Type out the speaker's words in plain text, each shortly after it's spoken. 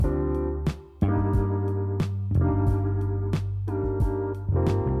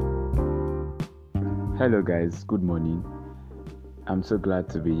Hello, guys. Good morning. I'm so glad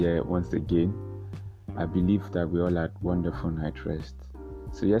to be here once again. I believe that we all had wonderful night rest.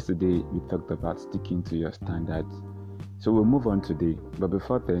 So yesterday we talked about sticking to your standards. So we'll move on today. But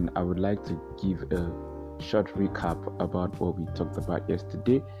before then, I would like to give a short recap about what we talked about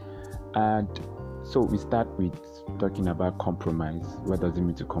yesterday. And so we start with talking about compromise. What does it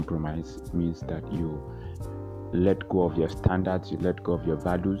mean to compromise? It means that you let go of your standards, you let go of your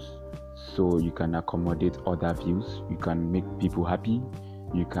values, so you can accommodate other views, you can make people happy,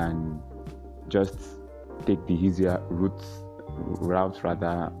 you can just take the easier route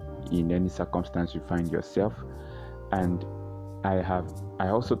rather in any circumstance you find yourself. And I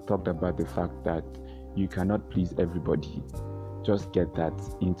also talked about the fact that you cannot please everybody. Just get that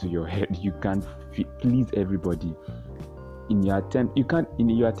into your head. You can't please everybody. In your attempt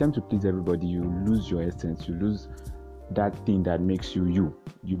to please everybody, you lose your essence, you lose that thing that makes you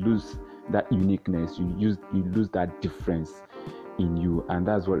lose that uniqueness, you lose that difference in you, and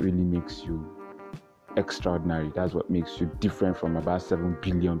that's what really makes you extraordinary. That's what makes you different from about 7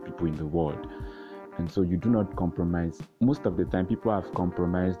 billion people in the world. And so you do not compromise. Most of the time people have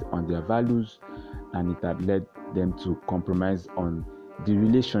compromised on their values, and it had led them to compromise on the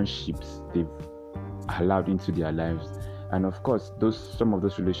relationships they've allowed into their lives. And of course, some of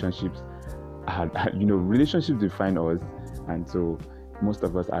those relationships relationships define us, and so most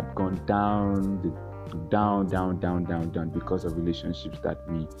of us had gone down because of relationships that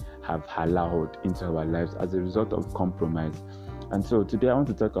we have allowed into our lives as a result of compromise. And so today I want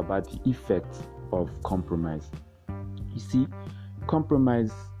to talk about the effect of compromise. You see,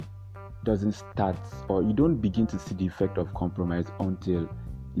 compromise doesn't start, or you don't begin to see the effect of compromise until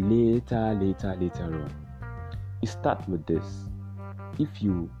later on. It starts with this. If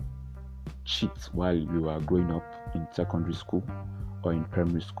you cheat while you are growing up in secondary school or in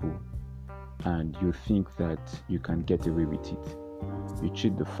primary school, and you think that you can get away with it, you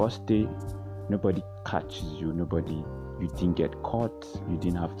cheat the first day, nobody catches you, you didn't get caught, you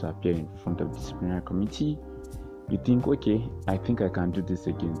didn't have to appear in front of the disciplinary committee. You think, okay, I think I can do this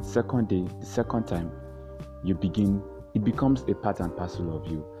again. Second day, the second time, it becomes a part and parcel of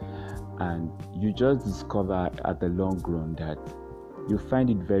you. And you just discover at the long run that you find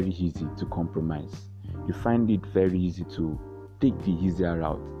it very easy to compromise. You find it very easy to take the easier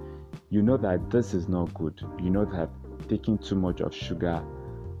route. You know that this is not good. You know that taking too much of sugar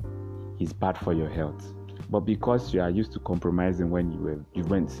is bad for your health. But because you are used to compromising when you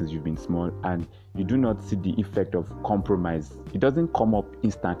went since you've been small, and you do not see the effect of compromise, it doesn't come up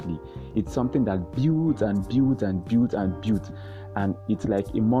instantly. It's something that builds, and it's like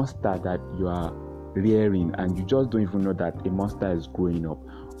a monster that you are rearing, and you just don't even know that a monster is growing up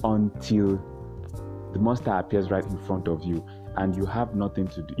until the monster appears right in front of you, and you have nothing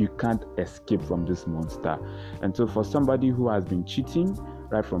to do. You can't escape from this monster. And so for somebody who has been cheating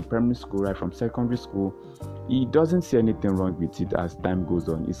right from primary school, right from secondary school, he doesn't see anything wrong with it as time goes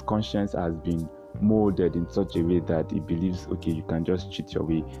on. His conscience has been molded in such a way that he believes, okay, you can just cheat your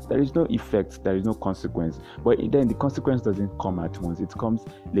way. There is no effect, there is no consequence. But then the consequence doesn't come at once, it comes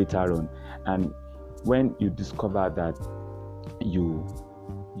later on. And when you discover that you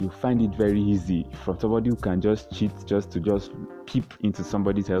find it very easy from somebody who can just cheat just to peep into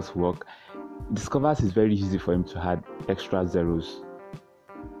somebody else's work, discovers it's very easy for him to add extra zeros,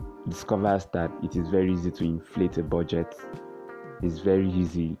 discovers that it is very easy to inflate a budget, it's very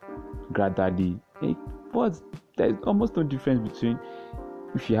easy gradually. There's almost no difference between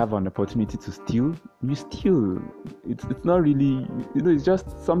if you have an opportunity to steal, you steal. It's not really, it's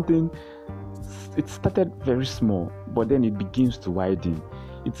just something. It started very small, but then it begins to widen.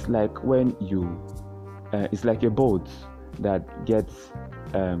 It's like when it's like a boat that gets,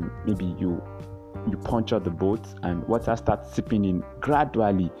 maybe you punch out the boat and water starts seeping in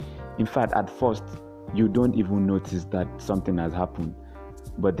gradually. In fact, at first, you don't even notice that something has happened,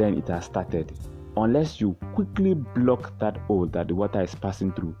 but then it has started. Unless you quickly block that hole that the water is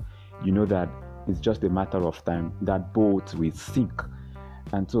passing through, you know that it's just a matter of time. That boat will sink.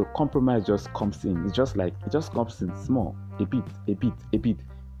 And so compromise just comes in. It just comes in small, a bit,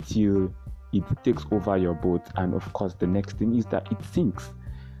 till it takes over your boat. And of course, the next thing is that it sinks.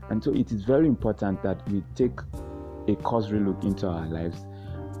 And so it is very important that we take a cursory look into our lives.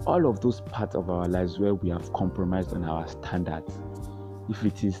 All of those parts of our lives where we have compromised on our standards. If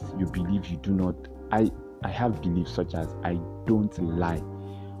it is you believe you do not, I have beliefs such as I don't lie.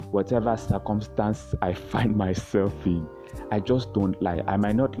 Whatever circumstance I find myself in, I just don't lie. I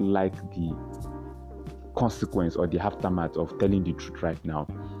might not like the consequence or the aftermath of telling the truth right now,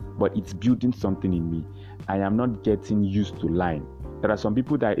 but it's building something in me. I am not getting used to lying. There are some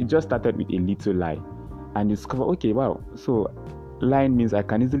people that it just started with a little lie, and you discover, okay, wow, so lying means I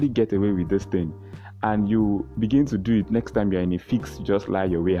can easily get away with this thing. And you begin to do it. Next time you're in a fix, you just lie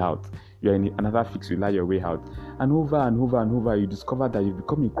your way out. You're in another fix, you lie your way out. And over and over and over, you discover that you've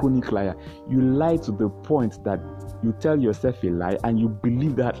become a chronic liar. You lie to the point that you tell yourself a lie and you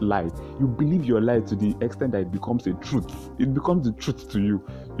believe that lie. You believe your lie to the extent that it becomes a truth. It becomes the truth to you.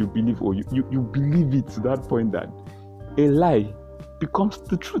 You believe, or you believe it to that point that a lie becomes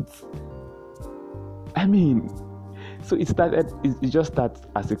the truth. I mean, so it just starts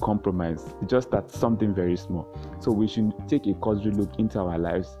as a compromise. It just starts something very small. So we should take a cursory look into our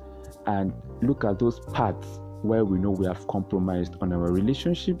lives and look at those parts where we know we have compromised on our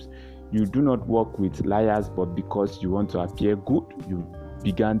relationships. You do not work with liars, but because you want to appear good, you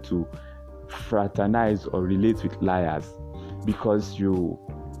began to fraternize or relate with liars. Because you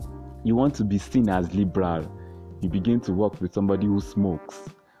want to be seen as liberal, you begin to work with somebody who smokes,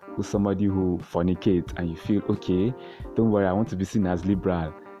 with somebody who fornicates, and you feel, okay, don't worry, I want to be seen as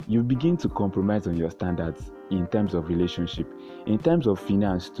liberal. You begin to compromise on your standards in terms of relationship. In terms of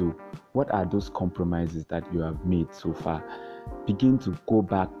finance too, what are those compromises that you have made so far? Begin to go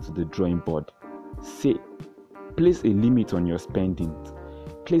back to the drawing board. Place a limit on your spending.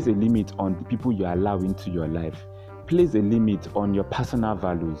 Place a limit on the people you allow into your life. Place a limit on your personal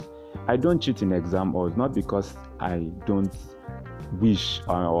values. I don't cheat in exam halls, not because I don't wish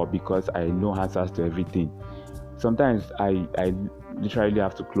or because I know answers to everything. Sometimes I literally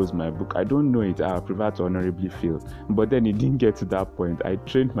have to close my book. I don't know it. I prefer to honorably fail. But then it didn't get to that point. I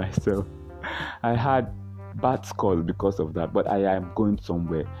trained myself. I had bad scores because of that. But I am going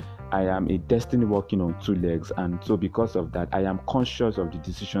somewhere. I am a destiny walking on two legs. And so because of that, I am conscious of the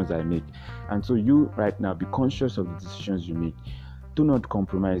decisions I make. And so you right now, be conscious of the decisions you make. Do not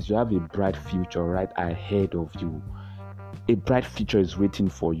compromise. You have a bright future right ahead of you. A bright future is waiting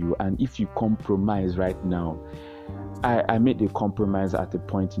for you. And if you compromise right now, I made a compromise at a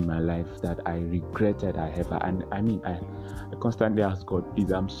point in my life that I regretted and I constantly ask God,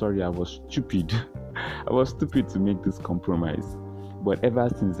 please, I'm sorry, I was stupid. I was stupid to make this compromise. But ever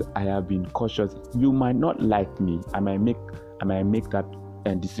since, I have been cautious. You might not like me. I might make that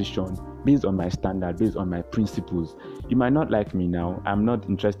decision based on my standard, based on my principles. You might not like me now. I'm not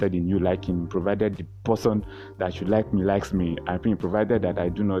interested in you liking me, provided the person that should like me likes me. I mean, provided that I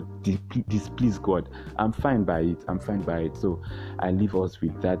do not displease God. I'm fine by it. So I leave us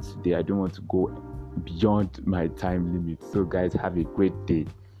with that today. I don't want to go beyond my time limit. So guys, have a great day.